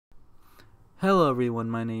Hello everyone,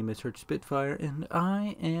 my name is Hurt Spitfire, and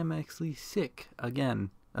I am actually sick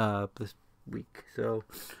again this week. So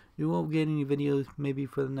you won't get any videos maybe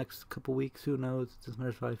for the next couple weeks. Who knows? It doesn't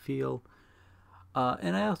matter how I feel.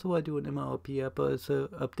 And I also want to do an MLP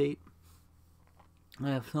episode update. I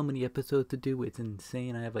have so many episodes to do. It's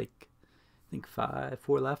insane. I have I think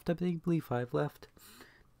four left. I believe 5 left.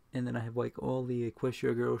 And then I have all the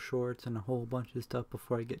Equestria Girl shorts and a whole bunch of stuff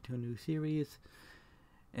before I get to a new series.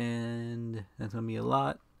 And that's gonna be a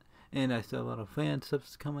lot. And I still have a lot of fan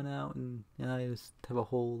stuff coming out, and I just have a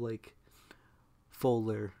whole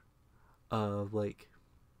folder of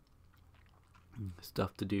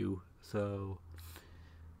stuff to do. So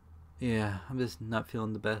yeah, I'm just not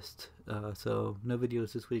feeling the best. So no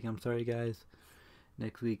videos this week. I'm sorry, guys.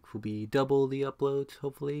 Next week will be double the uploads,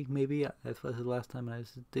 hopefully, maybe. That's what I said last time I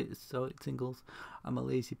did singles. I'm a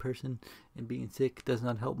lazy person, and being sick does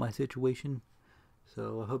not help my situation.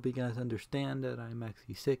 So I hope you guys understand that I'm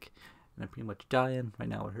actually sick and I'm pretty much dying. Right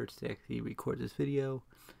now it hurts to actually record this video.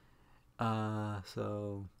 Yeah,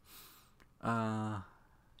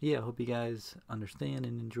 I hope you guys understand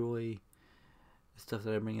and enjoy the stuff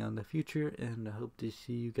that I bring out in the future. And I hope to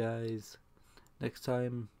see you guys next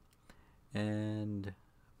time. And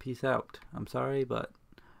peace out. I'm sorry, but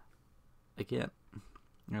I can't.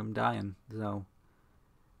 I'm dying. So,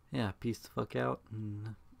 yeah, peace the fuck out.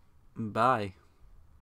 And bye.